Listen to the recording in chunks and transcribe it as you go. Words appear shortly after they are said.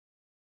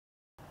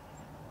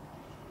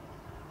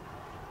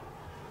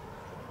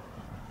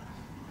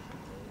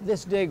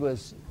This dig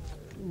was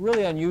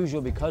really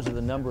unusual because of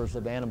the numbers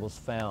of animals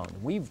found.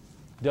 We've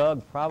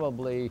dug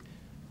probably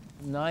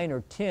 9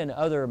 or 10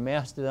 other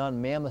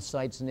mastodon mammoth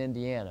sites in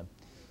Indiana.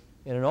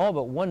 And in all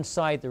but one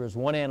site, there was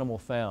one animal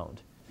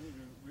found.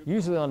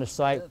 Usually on the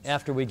site,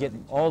 after we get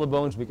all the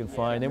bones we can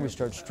find, then we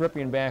start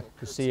stripping back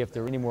to see if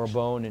there were any more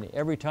bone. And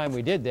every time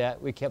we did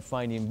that, we kept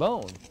finding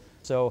bone.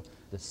 So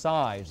the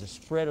size, the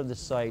spread of the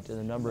site, and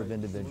the number of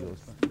individuals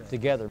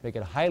together make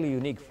it highly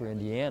unique for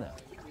Indiana.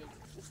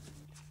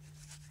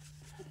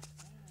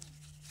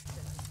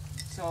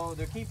 So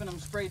they're keeping them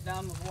sprayed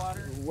down with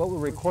water? What we're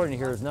recording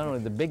here is not only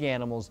the big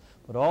animals,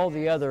 but all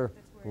the other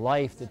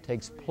life that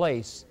takes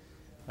place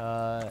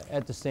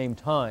at the same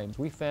time.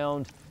 We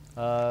found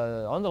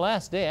on the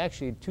last day,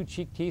 actually, 2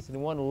 cheek teeth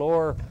and 1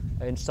 lower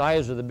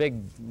incisor, the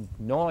big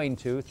gnawing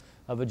tooth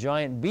of a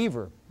giant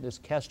beaver, this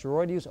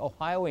Castoroides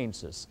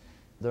ohioensis.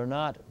 They're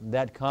not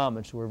that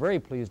common, so we're very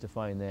pleased to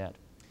find that.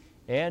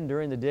 And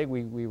during the dig,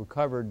 we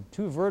recovered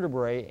 2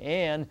 vertebrae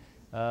and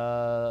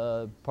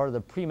part of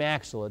the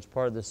premaxilla, it's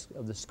part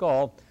of the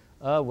skull,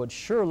 what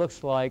sure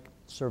looks like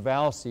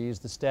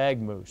Cervalces, the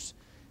stag moose.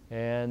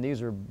 And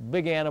these are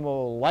big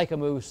animal, like a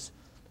moose,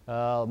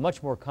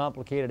 much more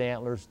complicated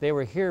antlers. They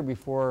were here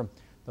before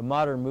the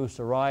modern moose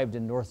arrived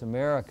in North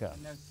America.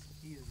 And there's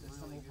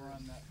some over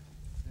on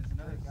there's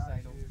another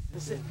side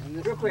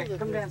over. Real quick,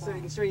 come down so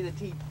we can show you the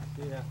teeth.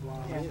 Yeah.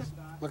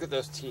 Look at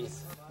those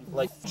teeth,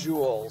 like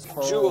jewels,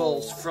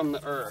 jewels from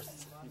the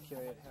earth.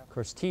 Of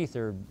course, teeth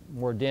are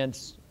more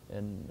dense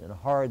and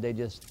hard. They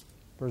just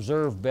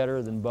preserve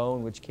better than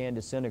bone, which can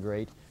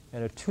disintegrate.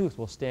 And a tooth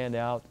will stand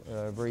out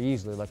very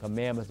easily, like a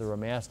mammoth or a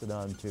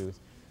mastodon tooth.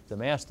 The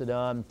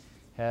mastodon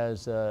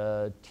has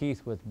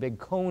teeth with big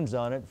cones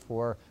on it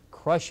for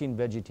crushing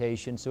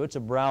vegetation, so it's a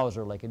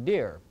browser like a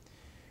deer.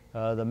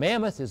 The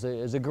mammoth is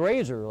a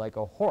grazer like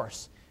a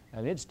horse,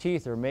 and its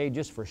teeth are made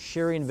just for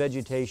shearing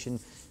vegetation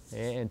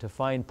and to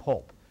find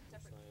pulp.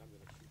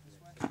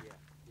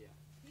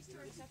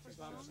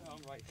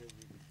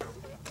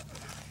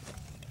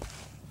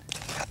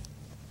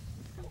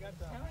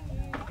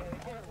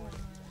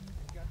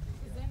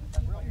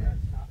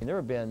 There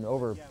have been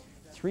over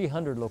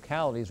 300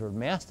 localities where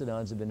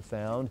mastodons have been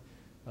found.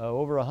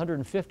 Over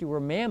 150 where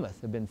mammoth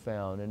have been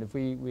found. And if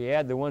we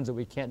add the ones that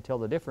we can't tell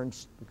the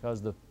difference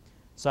because the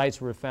sites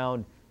were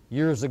found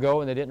years ago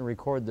and they didn't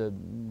record the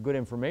good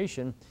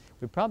information,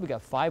 we've probably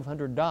got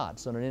 500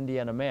 dots on an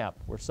Indiana map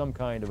where some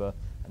kind of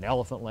an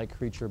elephant-like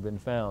creature has been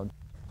found.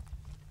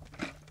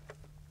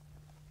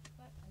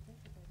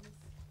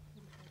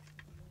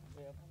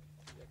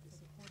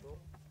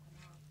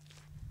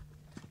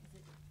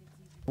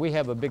 We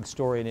have a big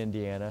story in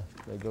Indiana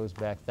that goes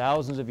back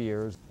thousands of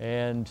years,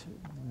 and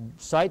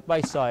site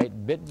by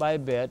site, bit by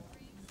bit,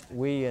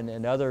 we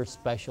and other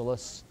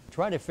specialists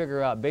try to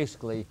figure out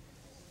basically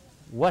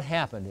what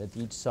happened at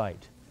each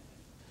site.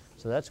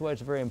 So that's why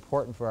it's very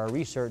important for our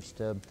research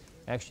to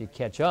actually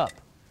catch up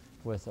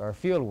with our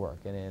field work,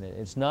 and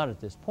it's not at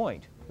this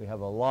point. We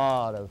have a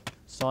lot of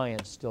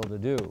science still to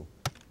do.